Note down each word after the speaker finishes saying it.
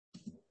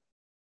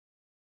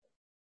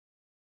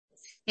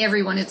Hey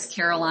everyone, it's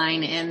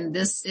Caroline, and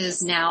this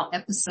is now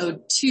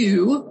episode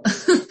 2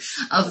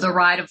 of the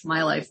Ride of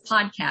My Life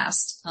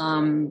podcast,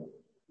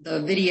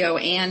 the video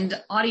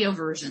and audio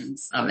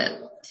versions of it.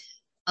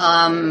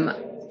 I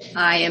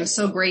am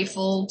so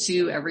grateful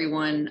to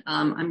everyone.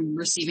 I'm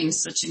receiving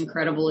such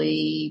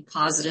incredibly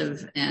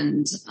positive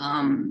and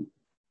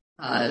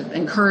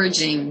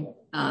encouraging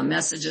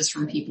messages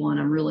from people, and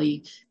I'm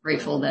really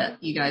grateful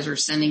that you guys are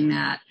sending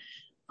that.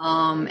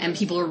 And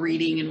people are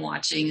reading and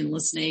watching and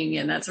listening,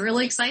 and that's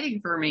really exciting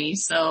for me.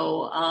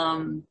 So,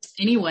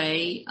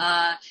 anyway,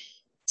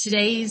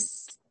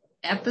 today's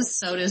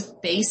episode is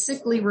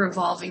basically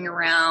revolving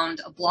around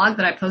a blog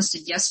that I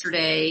posted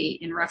yesterday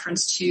in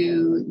reference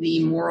to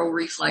the Moro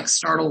reflex,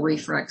 startle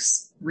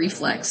reflex.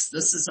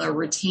 This is a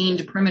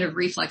retained primitive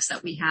reflex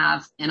that we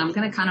have, and I'm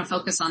going to kind of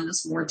focus on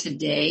this more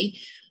today,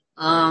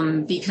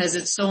 because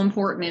it's so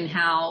important in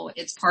how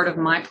it's part of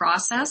my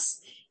process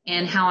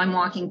and how I'm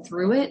walking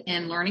through it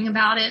and learning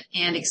about it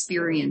and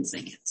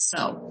experiencing it.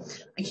 So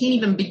I can't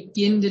even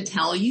begin to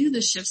tell you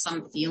the shifts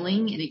I'm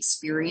feeling and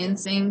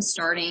experiencing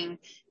starting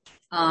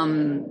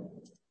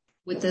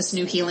with this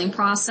new healing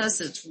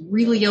process. It's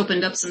really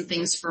opened up some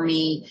things for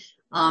me,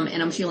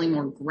 and I'm feeling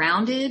more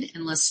grounded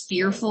and less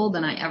fearful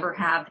than I ever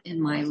have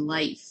in my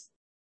life.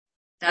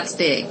 That's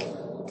big.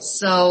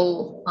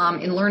 So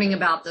in learning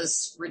about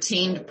this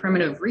retained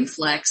primitive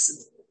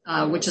reflex,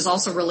 which is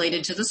also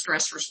related to the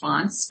stress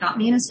response, got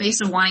me in a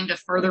space of wanting to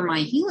further my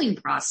healing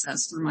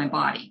process through my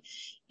body.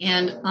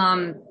 And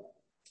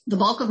the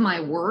bulk of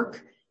my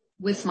work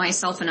with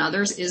myself and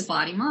others is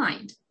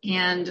body-mind.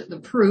 And the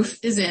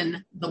proof is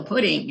in the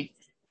pudding.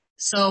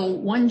 So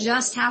one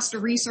just has to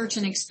research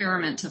and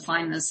experiment to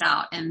find this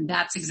out. And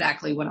that's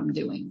exactly what I'm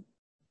doing,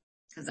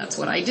 because that's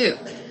what I do.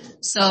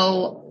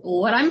 So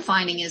what I'm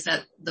finding is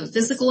that the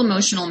physical,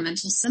 emotional, and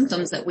mental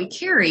symptoms that we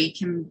carry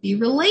can be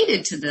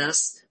related to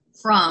this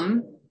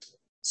from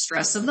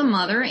stress of the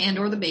mother and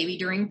or the baby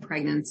during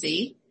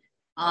pregnancy,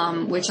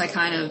 which I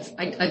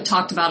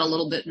talked about a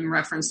little bit in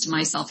reference to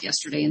myself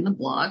yesterday in the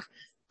blog.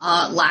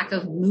 Lack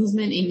of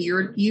movement in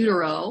your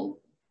utero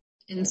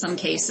in some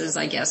cases,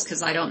 I guess,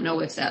 because I don't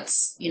know if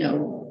that's,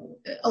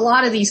 a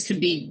lot of these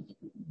could be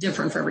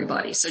different for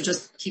everybody. So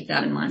just keep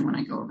that in mind when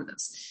I go over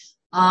this.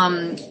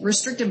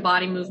 Restricted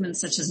body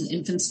movements such as an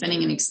infant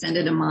spending an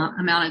extended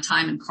amount of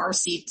time in car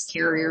seats,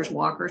 carriers,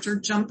 walkers, or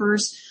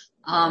jumpers.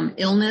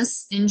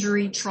 Illness,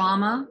 injury,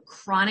 trauma,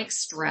 chronic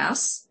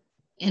stress,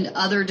 and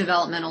other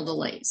developmental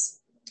delays.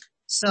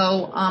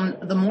 So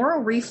the Moro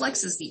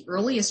reflex is the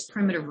earliest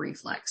primitive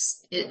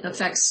reflex. It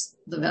affects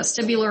the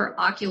vestibular,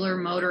 ocular,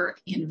 motor,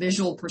 and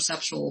visual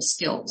perceptual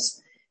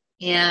skills.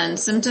 And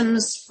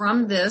symptoms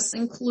from this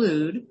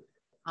include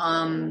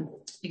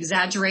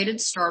exaggerated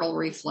startle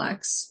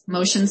reflex,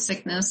 motion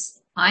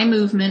sickness, eye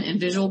movement and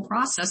visual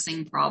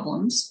processing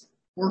problems,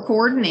 poor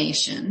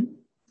coordination,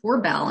 poor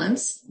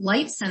balance,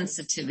 light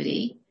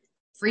sensitivity,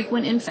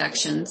 frequent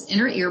infections,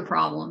 inner ear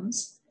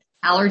problems,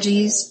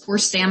 allergies, poor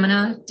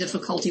stamina,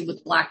 difficulty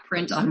with black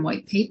print on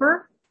white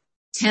paper,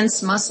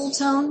 tense muscle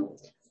tone,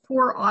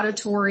 poor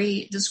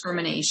auditory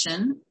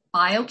discrimination,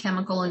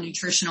 biochemical and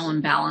nutritional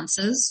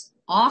imbalances,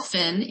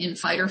 often in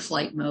fight or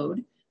flight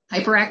mode,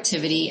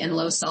 hyperactivity, and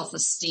low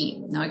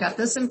self-esteem. Now, I got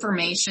this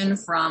information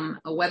from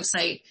a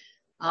website,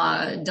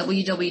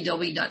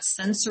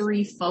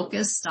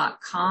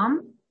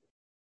 www.sensoryfocus.com.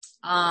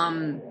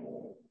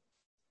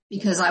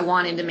 Because I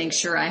wanted to make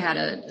sure I had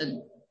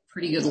a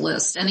pretty good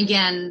list. And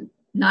again,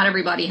 not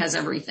everybody has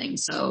everything.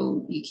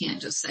 So you can't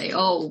just say,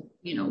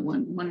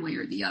 one way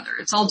or the other.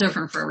 It's all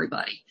different for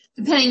everybody.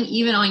 Depending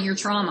even on your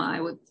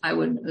trauma, I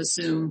would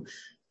assume,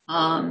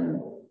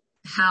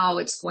 how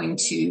it's going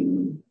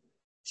to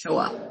show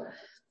up.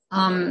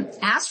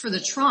 As for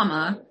the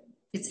trauma,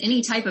 it's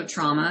any type of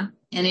trauma.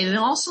 And it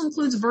also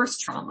includes birth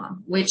trauma,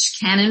 which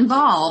can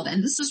involve,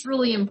 and this is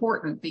really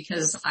important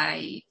because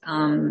I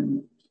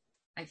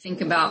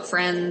think about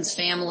friends,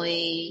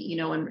 family,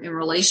 in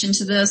relation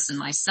to this and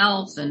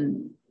myself.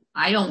 And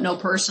I don't know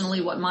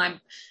personally what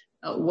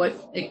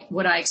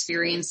I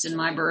experienced in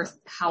my birth.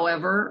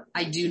 However,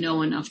 I do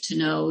know enough to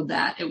know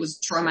that it was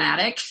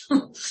traumatic.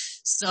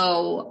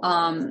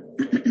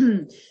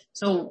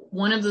 So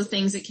one of the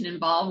things it can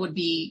involve would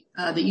be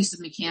the use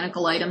of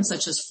mechanical items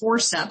such as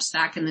forceps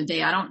back in the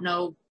day. I don't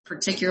know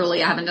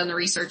particularly, I haven't done the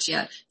research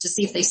yet to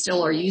see if they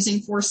still are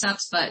using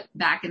forceps, but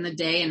back in the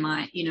day in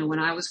when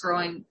I was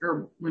growing,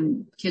 or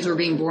when kids were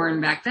being born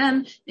back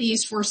then, they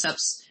used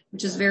forceps,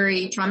 which is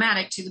very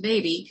traumatic to the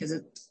baby because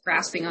it's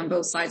grasping on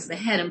both sides of the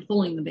head and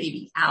pulling the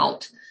baby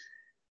out.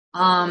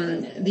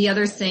 The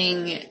other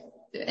thing,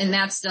 and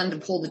that's done to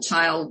pull the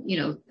child,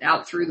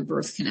 out through the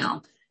birth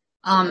canal.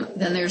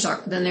 Then there's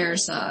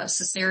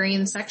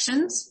cesarean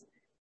sections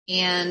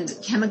and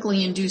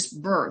chemically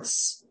induced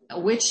births,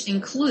 which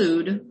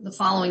include the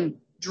following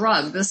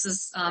drug. This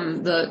is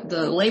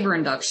the labor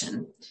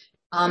induction.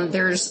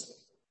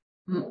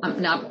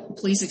 Now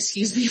please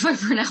excuse me if I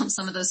pronounce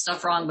some of this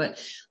stuff wrong, but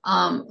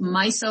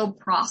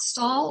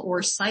misoprostol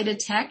or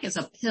Cytotec is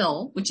a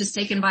pill which is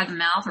taken by the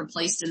mouth or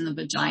placed in the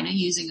vagina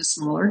using a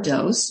smaller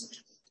dose.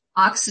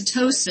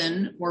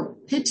 oxytocin or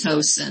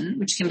Pitocin,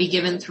 which can be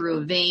given through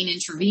a vein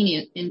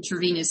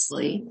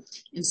intravenously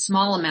in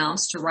small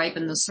amounts to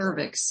ripen the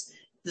cervix.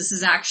 This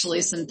is actually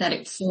a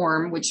synthetic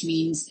form, which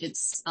means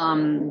it's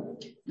not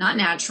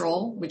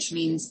natural, which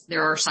means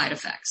there are side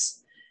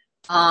effects.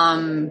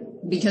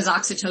 Because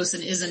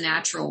oxytocin is a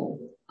natural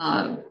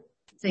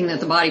thing that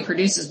the body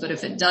produces, but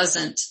if it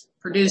doesn't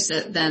produce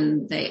it,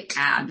 then they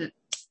add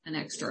an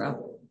extra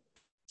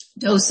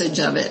dosage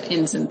of it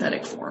in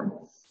synthetic form.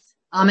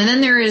 And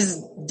then there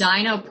is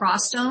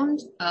dinoprostone,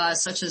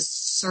 such as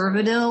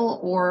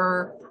Cervidil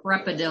or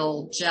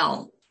Prepidil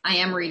gel. I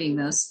am reading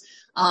this,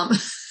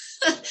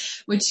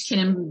 which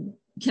can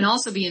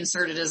also be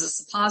inserted as a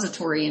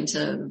suppository into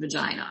the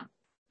vagina,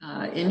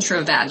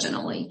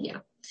 intravaginally. Yeah.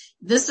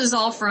 This is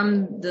all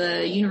from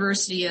the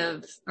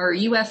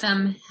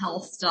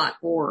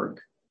ufmhealth.org,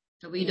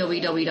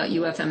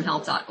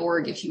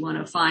 www.ufmhealth.org, if you want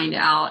to find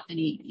out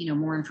any,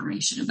 more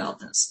information about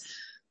this.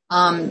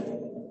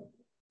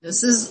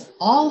 This is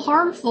all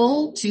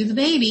harmful to the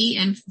baby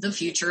and the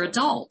future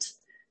adult.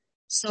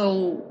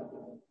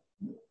 So,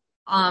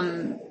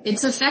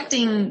 it's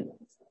affecting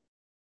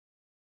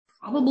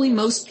probably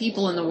most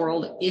people in the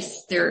world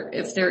if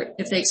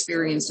they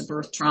experienced a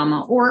birth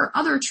trauma or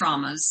other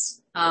traumas,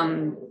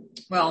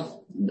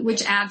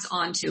 which adds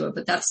on to it,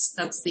 but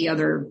that's the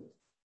other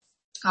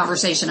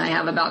conversation I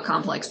have about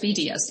complex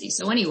PTSD.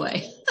 So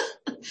anyway,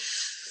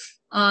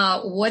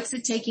 what's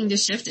it taking to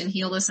shift and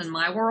heal this in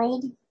my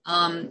world?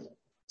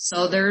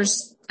 So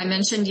I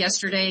mentioned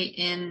yesterday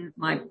in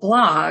my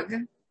blog,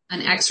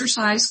 an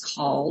exercise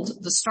called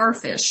the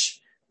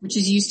Starfish, which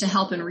is used to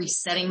help in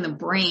resetting the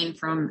brain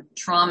from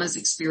traumas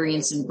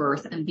experienced in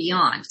birth and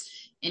beyond.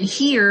 And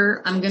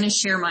here I'm going to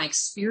share my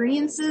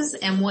experiences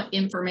and what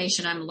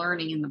information I'm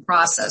learning in the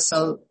process.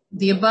 So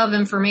the above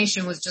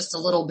information was just a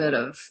little bit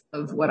of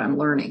what I'm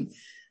learning.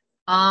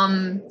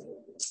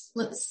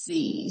 Let's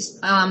see.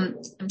 I'm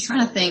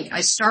trying to think.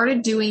 I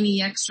started doing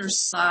the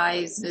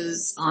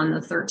exercises on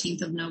the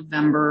 13th of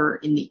November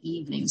in the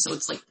evening. So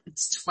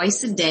it's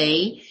twice a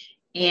day.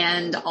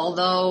 And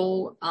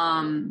although,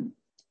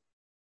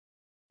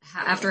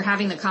 after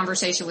having the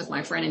conversation with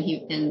my friend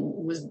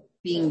and was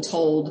being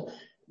told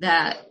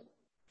that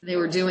they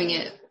were doing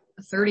it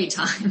 30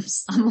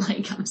 times,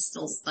 I'm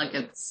still stuck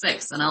at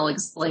 6, and I'll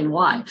explain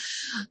why.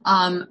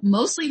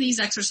 Mostly these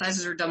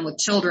exercises are done with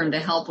children to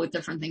help with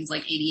different things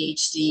like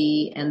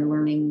ADHD and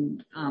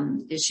learning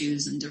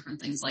issues and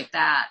different things like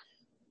that.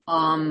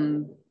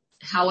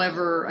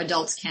 However,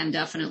 adults can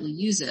definitely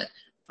use it.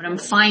 What I'm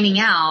finding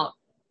out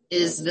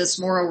is this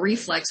Moro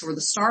reflex or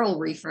the startle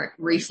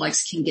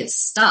reflex can get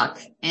stuck,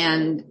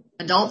 and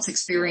adults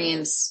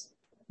experience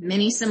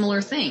many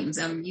similar things.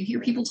 You hear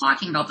people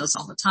talking about this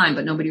all the time,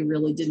 but nobody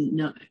really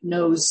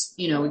knows,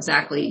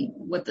 exactly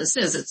what this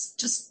is. It's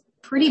just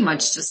pretty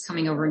much just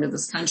coming over into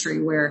this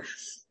country, where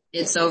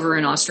it's over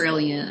in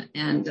Australia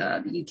and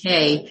the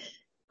UK,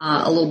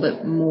 a little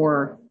bit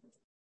more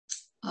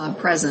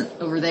present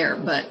over there.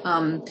 But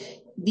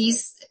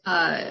these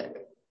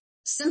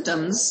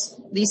symptoms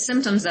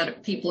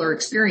that people are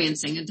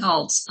experiencing,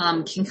 adults,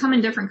 can come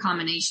in different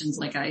combinations,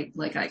 like I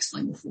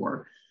explained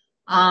before.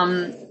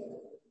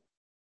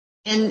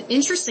 And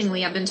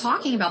interestingly, I've been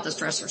talking about the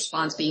stress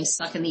response being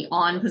stuck in the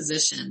on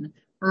position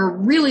for a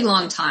really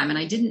long time, and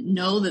I didn't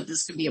know that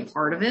this could be a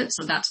part of it.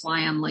 So that's why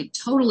I'm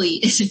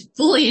totally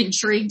fully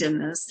intrigued in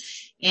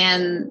this.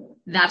 And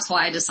that's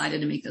why I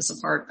decided to make this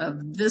a part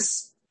of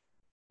this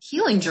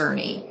healing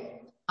journey,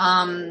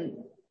 that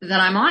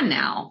I'm on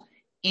now.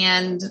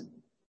 And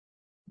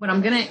what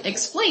I'm going to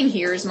explain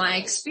here is my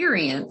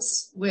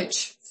experience,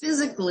 which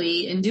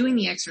physically in doing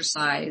the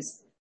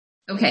exercise.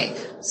 Okay.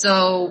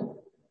 So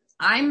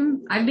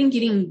I've been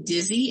getting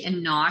dizzy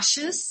and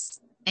nauseous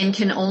and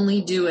can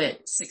only do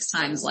it 6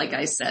 times, like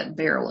I said,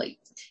 barely.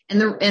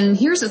 And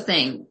here's the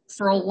thing.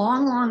 For a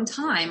long, long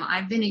time,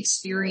 I've been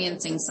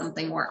experiencing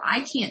something where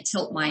I can't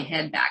tilt my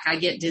head back. I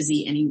get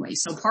dizzy anyway.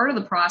 So part of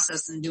the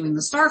process in doing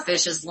the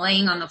Starfish is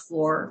laying on the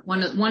floor.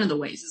 One of the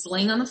ways is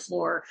laying on the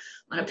floor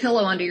on a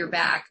pillow under your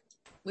back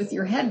with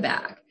your head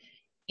back.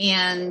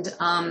 And,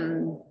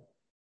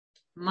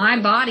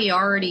 my body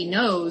already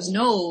knows,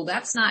 no,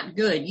 that's not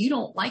good. You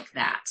don't like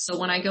that. So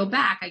when I go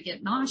back, I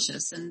get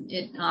nauseous, and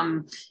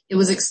it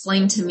was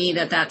explained to me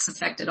that that's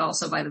affected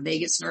also by the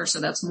vagus nerve.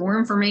 So that's more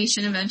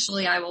information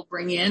eventually I will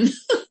bring in,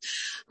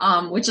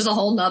 which is a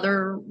whole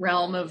nother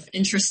realm of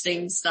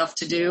interesting stuff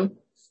to do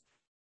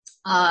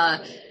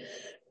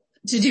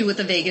with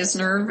the vagus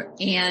nerve.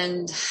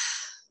 And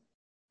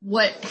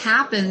what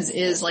happens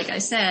is, like I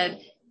said,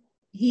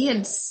 he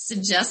had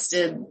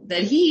suggested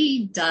that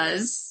he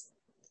does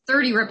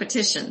 30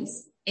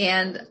 repetitions.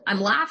 And I'm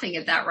laughing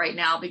at that right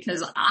now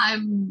because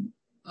I'm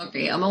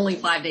only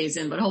 5 days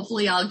in, but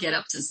hopefully I'll get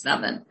up to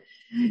 7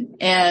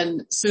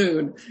 and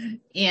soon.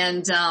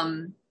 And,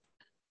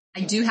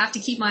 I do have to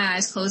keep my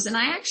eyes closed, and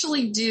I've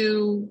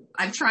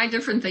tried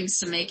different things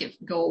to make it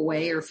go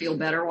away or feel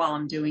better while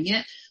I'm doing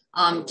it.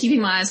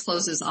 Keeping my eyes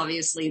closed is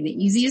obviously the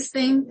easiest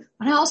thing,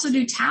 but I also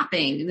do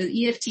tapping,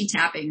 the EFT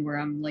tapping, where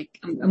I'm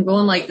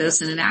going like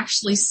this, and it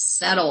actually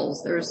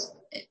settles.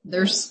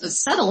 There's a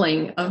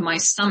settling of my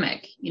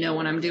stomach,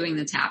 when I'm doing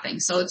the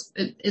tapping. So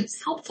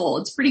it's helpful.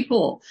 It's pretty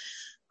cool.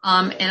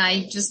 And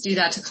I just do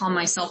that to calm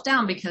myself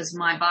down because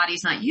my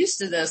body's not used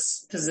to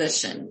this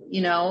position.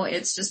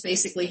 It's just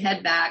basically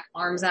head back,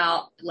 arms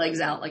out, legs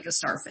out like a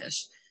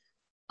starfish.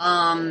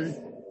 And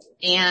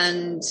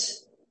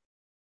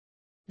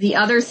the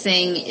other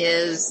thing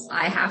is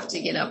I have to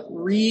get up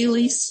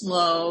really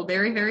slow,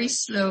 very, very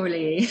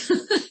slowly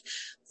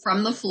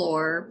from the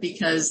floor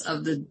because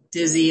of the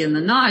dizzy and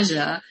the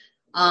nausea.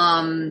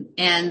 And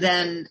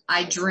then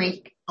I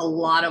drink a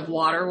lot of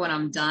water when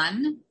I'm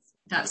done.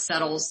 That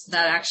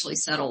actually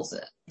settles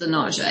it, the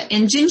nausea.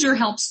 And ginger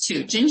helps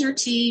too. Ginger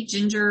tea,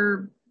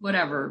 ginger,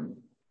 whatever.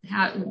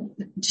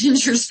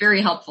 Ginger's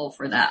very helpful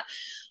for that.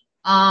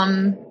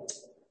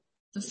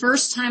 The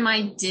first time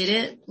I did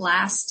it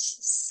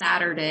last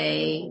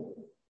Saturday,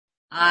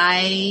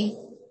 I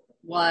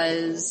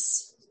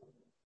was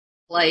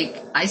like,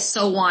 I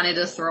so wanted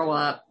to throw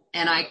up,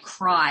 and I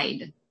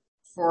cried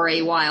for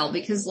a while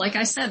because, like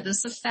I said,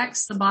 this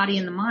affects the body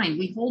and the mind.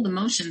 We hold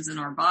emotions in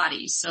our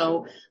body.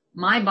 So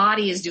my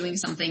body is doing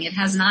something it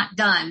has not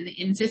done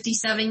in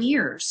 57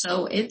 years.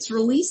 So it's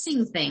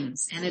releasing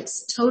things, and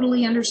it's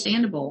totally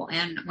understandable.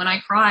 And when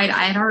I cried,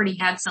 I had already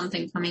had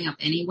something coming up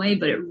anyway,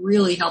 but it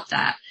really helped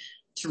that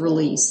to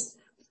release.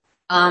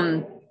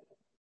 And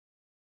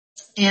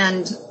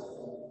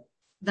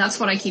that's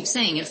what I keep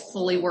saying. It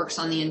fully works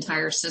on the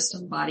entire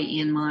system, body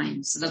and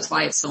mind. So that's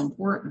why it's so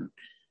important.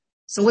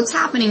 So what's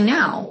happening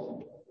now?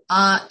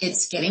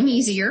 It's getting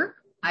easier.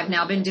 I've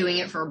now been doing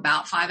it for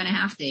about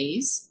 5.5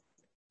 days.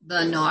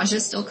 The nausea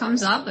still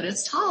comes up, but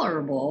it's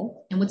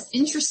tolerable. And what's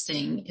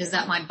interesting is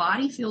that my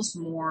body feels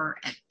more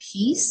at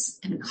peace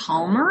and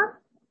calmer,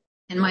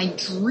 and my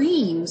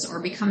dreams are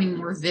becoming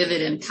more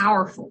vivid and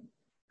powerful.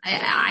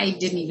 I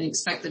didn't even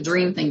expect the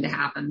dream thing to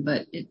happen,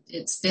 but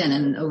it's been,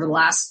 and over the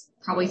last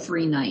probably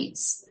 3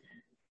 nights.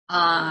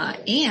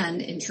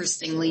 And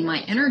interestingly,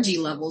 my energy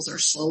levels are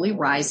slowly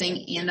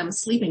rising, and I'm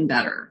sleeping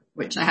better,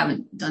 which I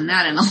haven't done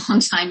that in a long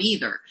time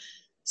either.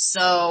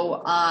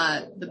 So,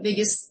 the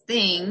biggest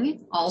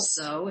thing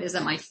also is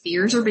that my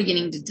fears are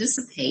beginning to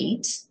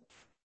dissipate,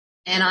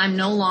 and I'm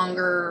no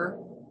longer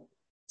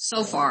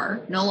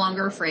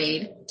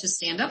afraid to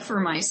stand up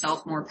for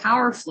myself more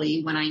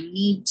powerfully when I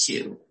need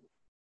to.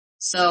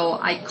 So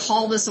I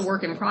call this a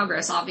work in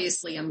progress.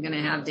 Obviously, I'm going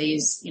to have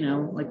days,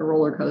 like a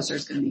roller coaster.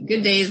 It's going to be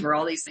good days where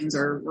all these things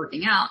are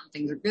working out and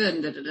things are good,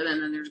 and and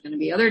then there's going to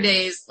be other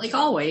days, like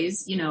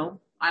always,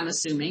 I'm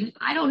assuming.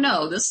 I don't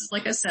know. This is,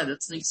 like I said,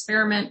 it's an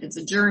experiment. It's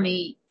a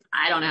journey.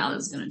 I don't know how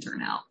this is going to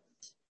turn out.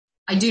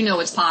 I do know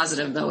it's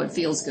positive, though. It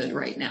feels good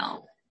right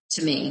now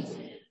to me.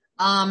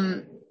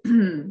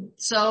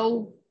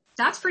 So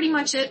that's pretty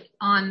much it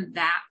on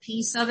that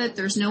piece of it.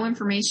 There's no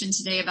information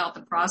today about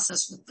the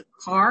process with the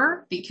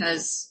car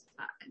because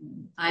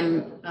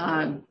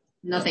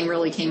nothing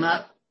really came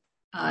up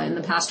in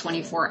the past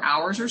 24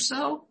 hours or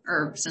so,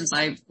 or since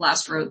I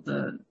last wrote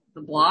the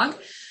blog.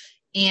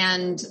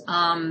 And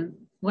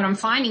what I'm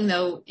finding,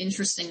 though,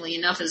 interestingly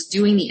enough, is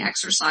doing the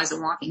exercise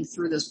and walking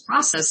through this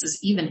process is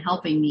even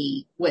helping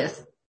me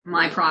with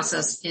my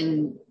process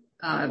in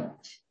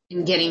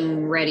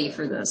getting ready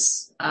for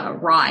this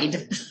ride,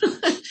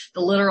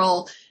 the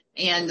literal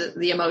and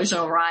the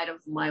emotional ride of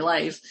my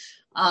life.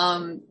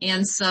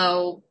 And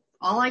so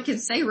all I could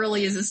say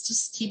really is this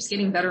just keeps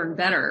getting better and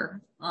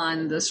better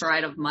on this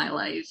ride of my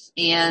life.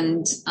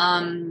 And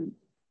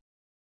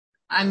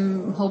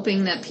I'm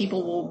hoping that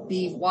people will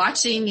be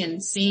watching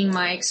and seeing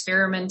my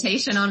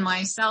experimentation on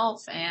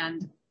myself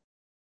and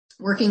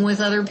working with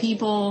other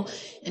people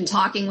and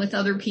talking with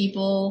other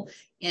people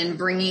and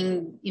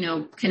bringing,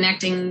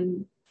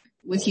 connecting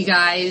with you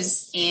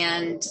guys.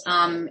 And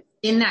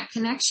in that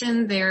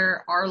connection,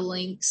 there are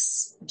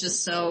links,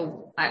 just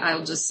so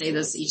I'll just say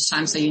this each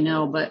time so you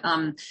know, but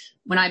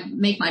when I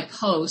make my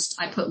post,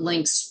 I put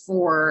links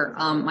for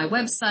my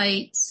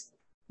website,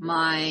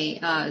 my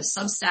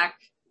Substack.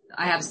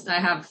 I have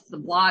the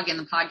blog and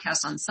the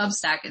podcast on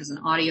Substack as an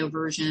audio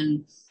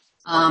version,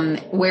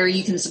 where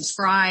you can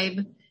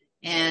subscribe.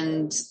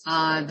 And,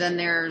 then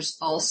there's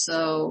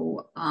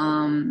also,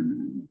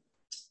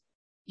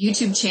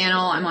 YouTube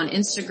channel. I'm on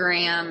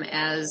Instagram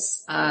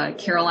as,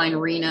 Caroline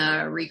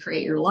Rena,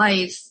 Recreate Your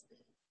Life.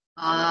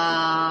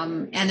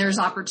 And there's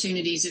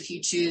opportunities if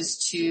you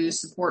choose to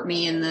support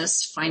me in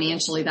this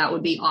financially. That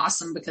would be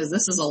awesome because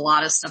this is a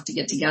lot of stuff to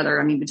get together.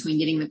 I mean, between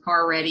getting the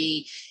car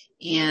ready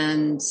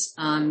and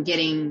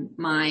getting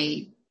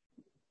my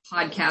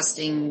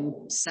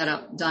podcasting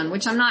setup done,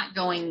 which I'm not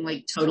going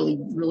like totally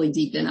really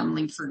deep in. I'm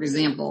like, for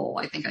example,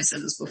 I think I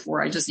said this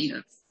before, I just need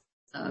a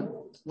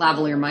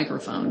lavalier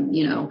microphone,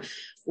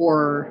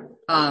 or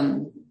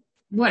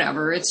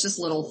whatever. It's just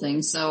little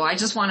things. So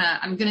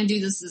I'm going to do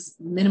this as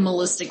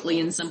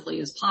minimalistically and simply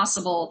as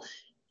possible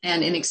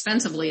and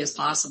inexpensively as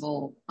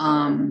possible.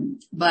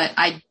 But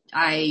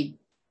I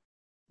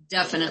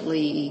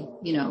definitely,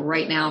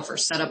 right now for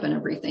setup and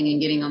everything and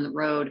getting on the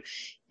road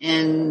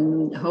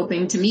and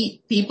hoping to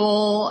meet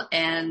people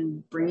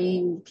and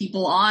bringing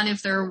people on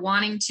if they're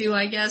wanting to,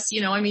 I guess,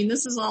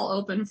 this is all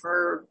open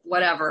for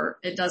whatever.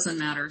 It doesn't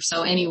matter.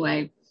 So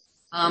anyway,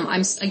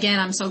 I'm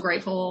so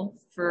grateful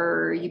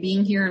for you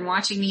being here and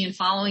watching me and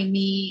following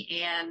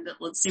me, and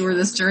let's see where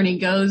this journey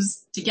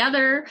goes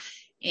together.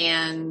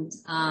 And,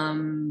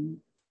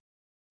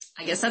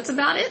 I guess that's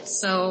about it.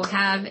 So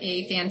have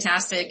a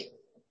fantastic,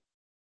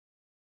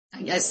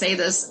 I say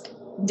this,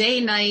 day,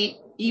 night,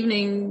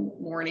 evening,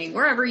 morning,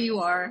 wherever you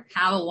are.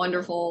 Have a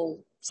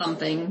wonderful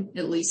something.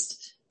 At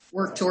least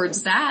work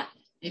towards that.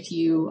 If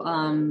you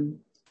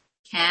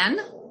can.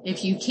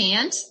 If you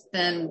can't,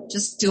 then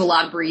just do a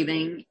lot of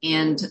breathing.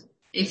 And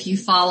if you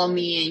follow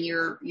me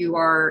and you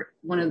are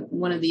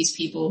one of these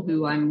people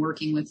who I'm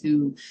working with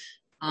who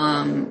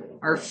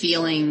are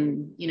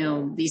feeling,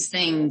 these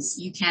things,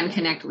 you can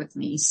connect with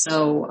me.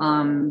 So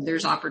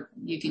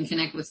you can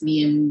connect with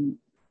me in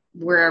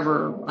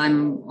wherever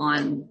I'm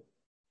on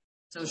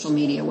social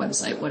media,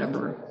 website,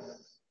 whatever.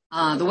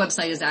 The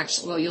website is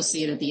actually, well, you'll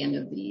see it at the end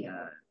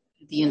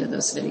of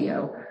this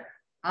video.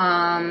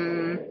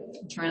 I'm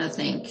trying to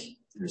think if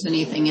there's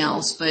anything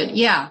else, but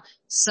yeah.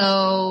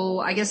 So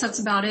I guess that's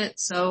about it.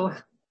 So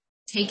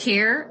take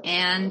care,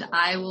 and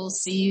I will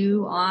see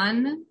you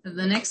on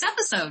the next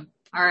episode.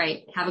 All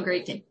right. Have a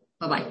great day.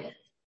 Bye-bye.